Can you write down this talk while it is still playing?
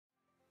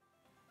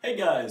Hey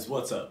guys,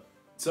 what's up?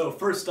 So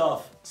first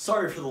off,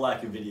 sorry for the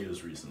lack of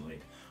videos recently.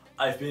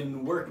 I've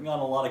been working on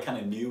a lot of kind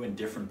of new and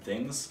different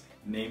things,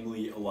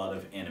 namely a lot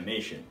of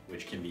animation,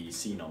 which can be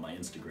seen on my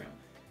Instagram.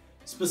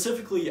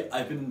 Specifically,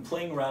 I've been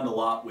playing around a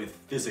lot with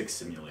physics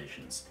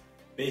simulations,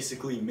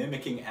 basically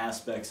mimicking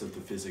aspects of the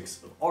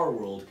physics of our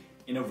world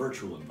in a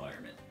virtual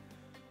environment.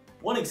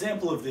 One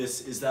example of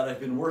this is that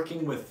I've been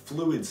working with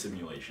fluid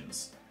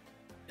simulations.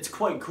 It's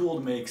quite cool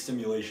to make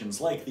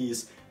simulations like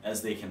these, as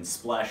they can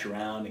splash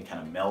around and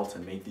kind of melt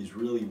and make these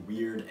really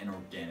weird and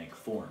organic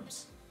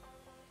forms.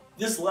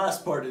 This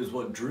last part is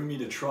what drew me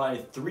to try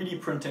 3D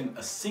printing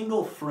a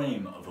single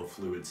frame of a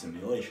fluid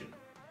simulation.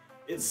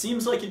 It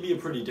seems like it'd be a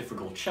pretty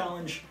difficult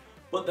challenge,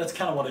 but that's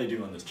kind of what I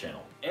do on this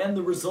channel. And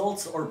the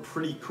results are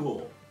pretty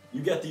cool.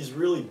 You get these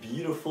really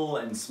beautiful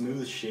and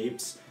smooth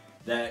shapes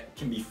that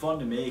can be fun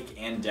to make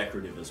and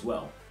decorative as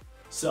well.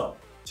 So,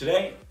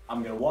 today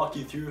I'm going to walk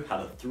you through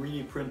how to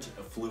 3D print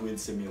a fluid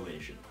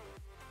simulation.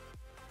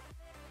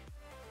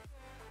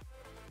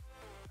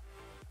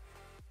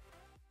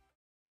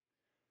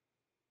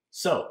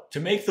 So, to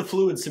make the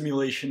fluid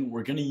simulation,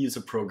 we're going to use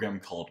a program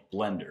called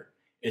Blender.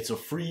 It's a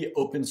free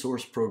open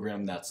source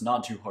program that's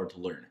not too hard to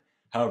learn.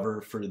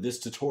 However, for this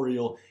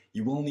tutorial,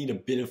 you will need a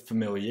bit of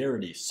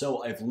familiarity,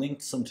 so I've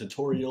linked some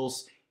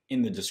tutorials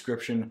in the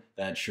description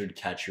that should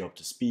catch you up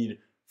to speed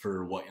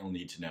for what you'll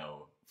need to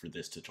know for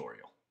this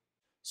tutorial.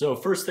 So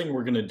first thing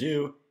we're going to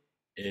do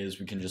is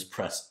we can just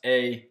press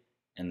A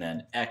and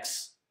then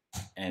X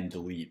and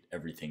delete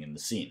everything in the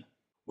scene.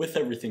 With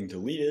everything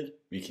deleted,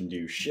 we can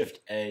do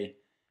Shift A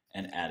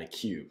and add a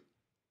cube.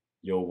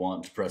 You'll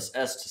want to press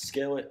S to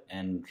scale it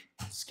and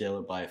scale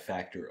it by a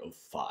factor of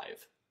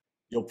 5.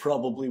 You'll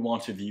probably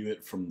want to view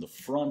it from the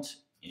front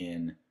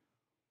in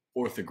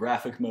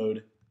orthographic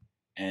mode,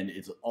 and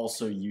it's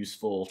also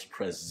useful to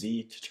press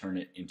Z to turn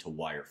it into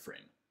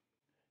wireframe.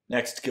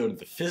 Next, go to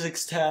the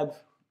Physics tab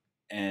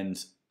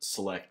and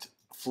select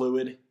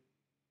Fluid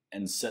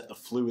and set the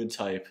fluid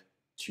type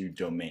to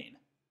Domain.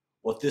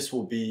 What this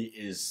will be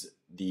is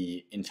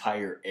the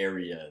entire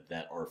area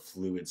that our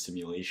fluid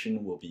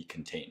simulation will be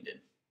contained in.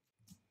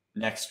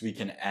 Next, we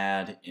can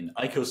add an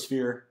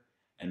icosphere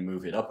and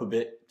move it up a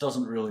bit.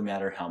 Doesn't really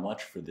matter how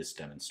much for this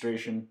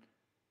demonstration.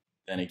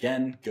 Then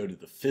again, go to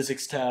the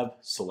Physics tab,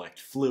 select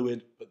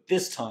Fluid, but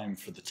this time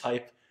for the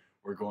type,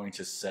 we're going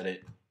to set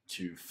it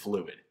to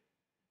Fluid.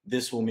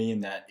 This will mean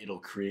that it'll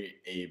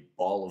create a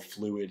ball of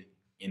fluid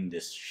in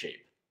this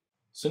shape.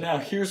 So now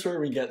here's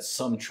where we get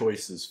some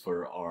choices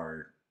for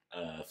our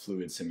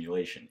fluid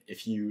simulation.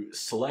 If you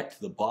select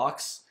the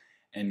box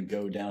and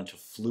go down to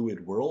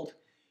Fluid World,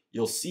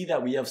 you'll see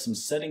that we have some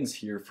settings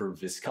here for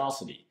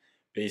viscosity,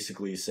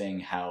 basically saying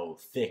how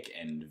thick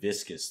and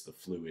viscous the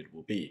fluid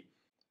will be.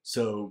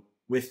 So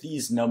with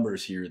these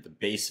numbers here, the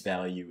base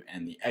value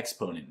and the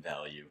exponent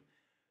value,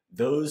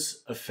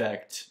 those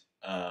affect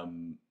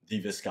the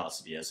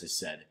viscosity, as I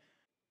said,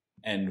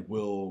 and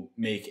will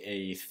make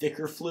a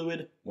thicker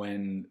fluid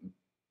when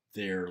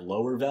they're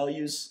lower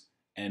values,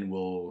 and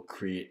will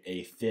create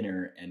a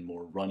thinner and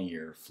more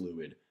runnier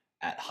fluid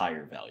at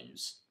higher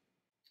values.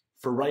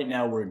 For right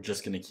now, we're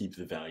just going to keep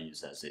the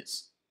values as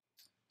is.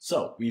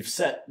 So we've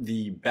set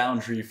the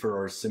boundary for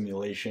our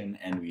simulation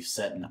and we've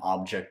set an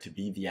object to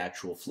be the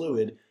actual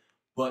fluid,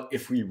 but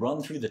if we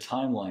run through the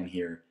timeline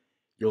here,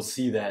 you'll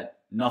see that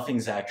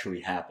nothing's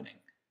actually happening.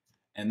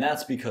 And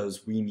that's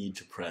because we need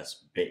to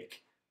press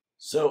bake.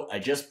 So I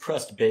just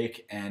pressed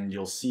bake and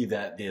you'll see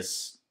that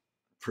this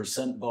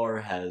percent bar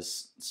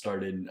has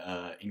started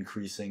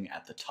increasing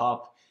at the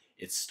top.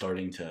 It's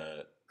starting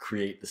to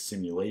create the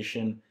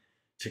simulation.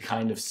 To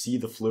kind of see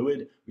the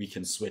fluid, we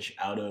can switch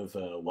out of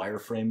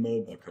wireframe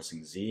mode by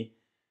pressing Z.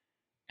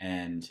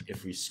 And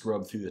if we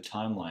scrub through the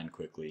timeline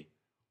quickly,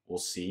 we'll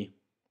see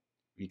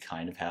we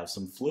kind of have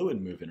some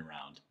fluid moving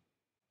around.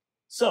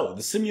 So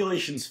the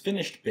simulation's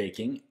finished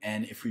baking,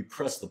 and if we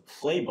press the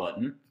play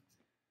button,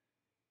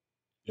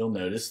 you'll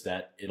notice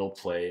that it'll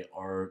play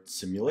our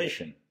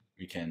simulation.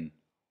 We can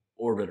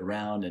orbit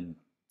around and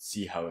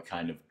see how it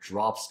kind of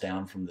drops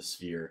down from the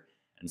sphere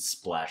and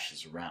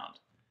splashes around.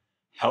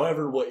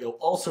 However, what you'll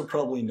also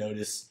probably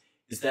notice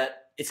is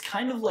that it's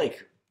kind of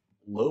like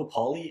low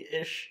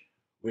poly-ish,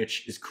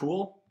 which is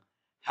cool.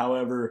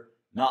 However,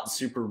 not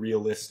super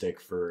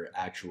realistic for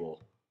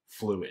actual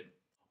fluid.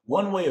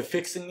 One way of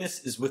fixing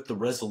this is with the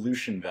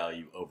resolution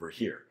value over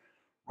here.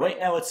 Right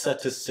now it's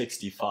set to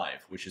 65,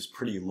 which is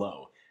pretty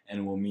low,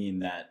 and will mean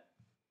that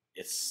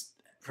it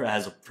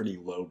has a pretty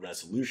low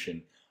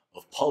resolution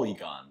of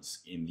polygons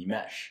in the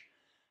mesh.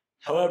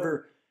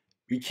 However,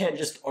 we can't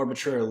just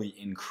arbitrarily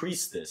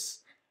increase this,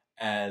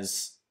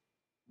 as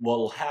what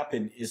will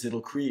happen is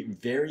it'll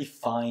create very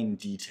fine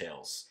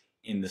details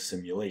in the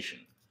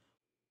simulation.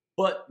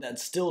 But that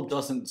still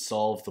doesn't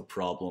solve the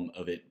problem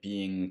of it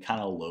being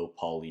kind of low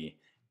poly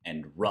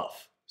and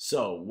rough.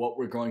 So what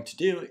we're going to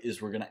do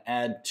is we're going to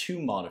add 2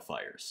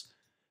 modifiers.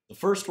 The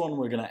first one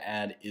we're going to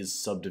add is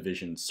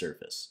subdivision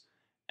surface,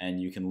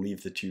 and you can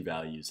leave the 2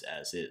 values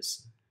as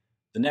is.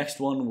 The next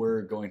one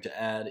we're going to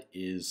add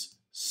is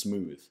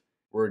smooth,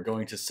 we're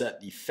going to set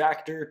the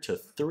factor to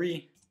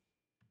 3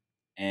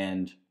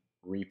 and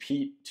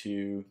repeat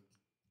to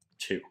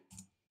 2.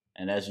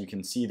 And as you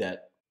can see,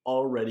 that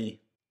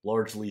already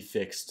largely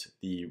fixed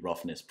the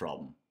roughness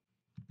problem.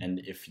 And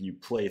if you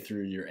play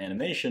through your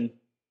animation,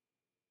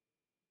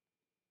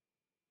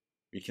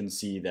 we can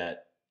see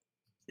that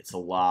it's a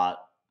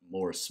lot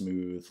more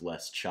smooth,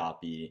 less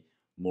choppy,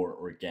 more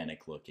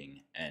organic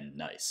looking, and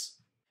nice.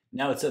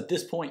 Now it's at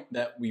this point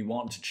that we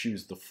want to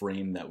choose the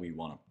frame that we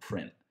want to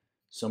print.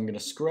 So I'm going to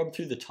scrub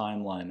through the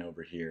timeline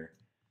over here,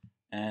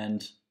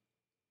 and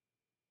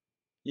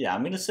yeah,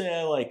 I'm going to say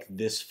I like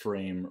this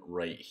frame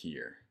right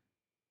here.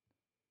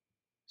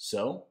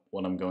 So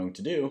what I'm going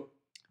to do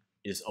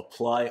is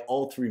apply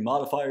all 3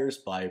 modifiers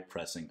by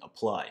pressing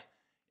apply.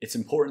 It's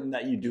important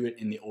that you do it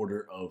in the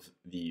order of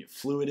the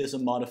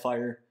fluidism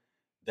modifier,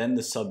 then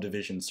the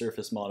subdivision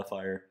surface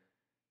modifier,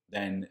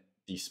 then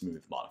the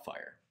smooth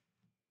modifier.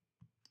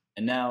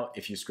 And now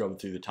if you scrub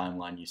through the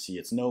timeline, you see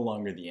it's no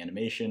longer the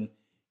animation,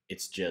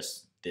 it's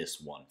just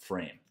this one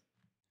frame.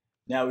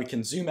 Now we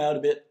can zoom out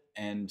a bit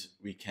and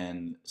we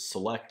can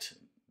select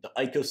the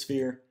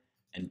icosphere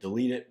and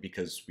delete it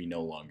because we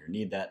no longer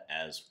need that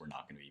as we're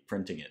not going to be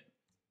printing it.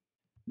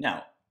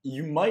 Now,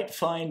 you might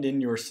find in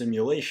your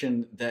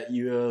simulation that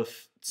you have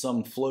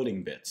some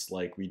floating bits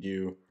like we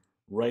do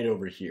right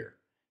over here.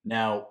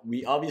 Now,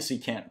 we obviously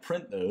can't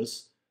print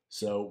those,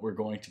 so we're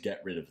going to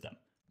get rid of them.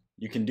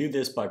 You can do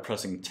this by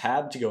pressing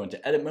Tab to go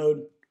into edit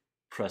mode,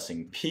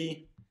 pressing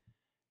P,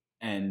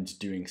 and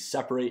doing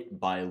separate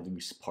by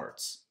loose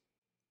parts.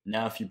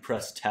 Now if you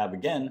press Tab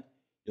again,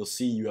 you'll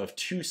see you have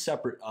 2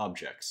 separate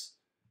objects,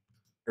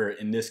 or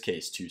in this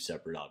case 2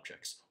 separate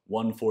objects,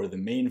 one for the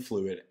main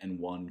fluid and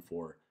one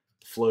for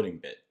the floating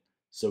bit.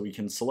 So we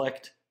can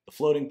select the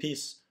floating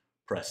piece,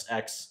 press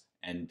X,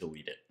 and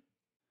delete it.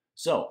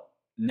 So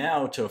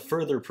now to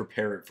further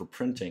prepare it for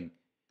printing,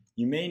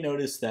 you may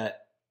notice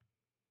that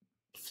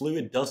the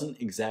fluid doesn't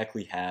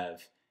exactly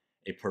have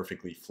a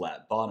perfectly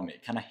flat bottom.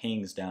 It kind of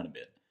hangs down a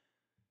bit.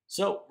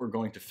 So we're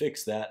going to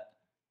fix that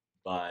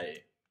by,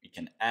 we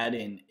can add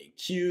in a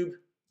cube,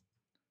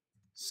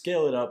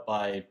 scale it up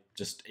by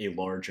just a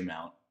large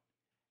amount,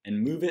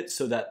 and move it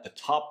so that the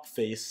top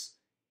face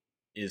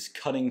is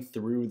cutting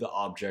through the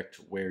object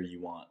where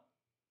you want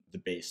the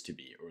base to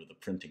be, or the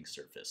printing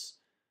surface.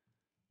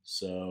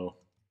 So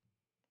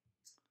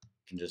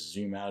you can just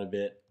zoom out a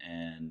bit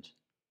and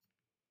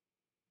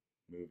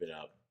move it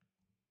up.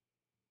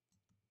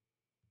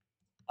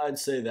 I'd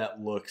say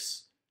that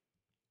looks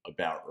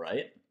about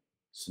right.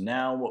 So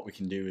now what we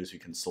can do is we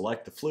can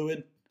select the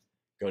fluid,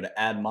 go to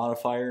Add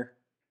Modifier,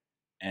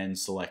 and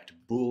select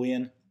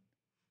Boolean,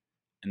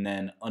 and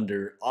then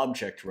under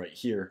Object right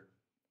here,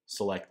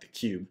 select the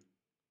cube,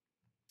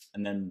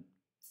 and then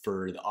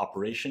for the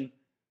operation,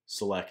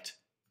 select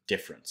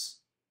Difference.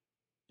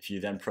 If you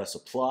then press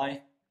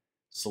Apply,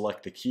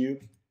 select the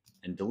cube,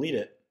 and delete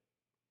it,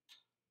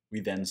 we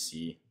then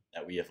see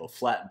that we have a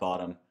flat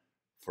bottom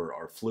for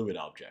our fluid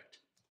object.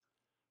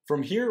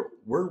 From here,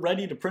 we're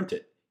ready to print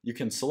it. You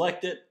can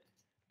select it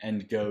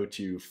and go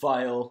to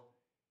File,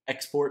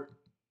 Export,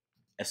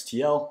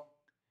 STL,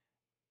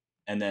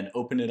 and then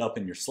open it up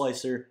in your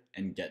slicer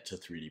and get to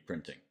 3D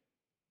printing.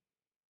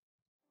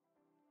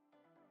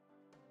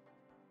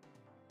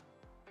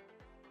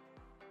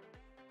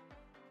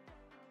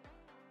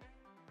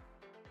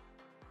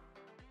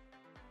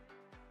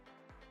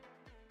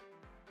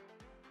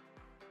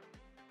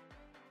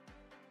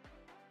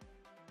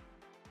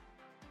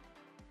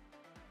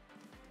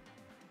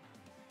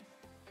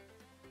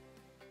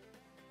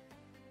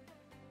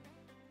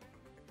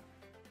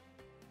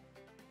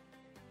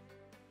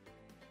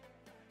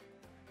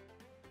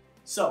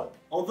 So,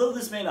 although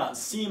this may not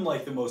seem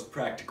like the most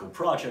practical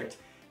project,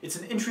 it's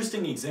an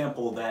interesting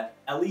example that,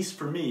 at least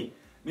for me,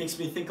 makes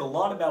me think a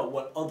lot about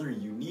what other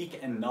unique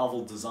and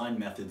novel design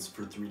methods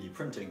for 3D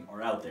printing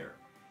are out there.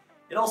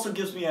 It also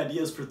gives me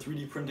ideas for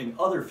 3D printing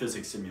other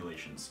physics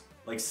simulations,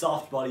 like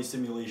soft body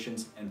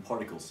simulations and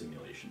particle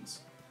simulations.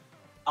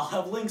 I'll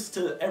have links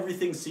to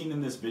everything seen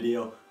in this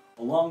video,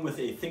 along with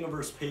a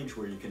Thingiverse page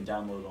where you can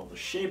download all the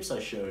shapes I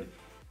showed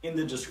in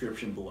the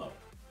description below.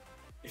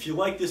 If you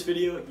like this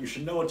video, you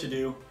should know what to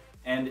do,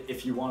 and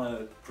if you want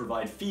to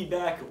provide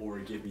feedback or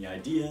give me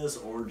ideas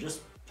or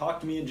just talk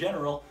to me in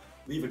general,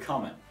 leave a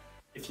comment.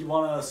 If you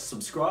want to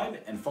subscribe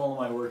and follow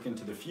my work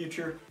into the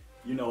future,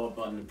 you know what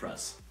button to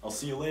press. I'll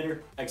see you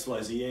later.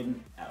 XYZAidan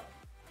out.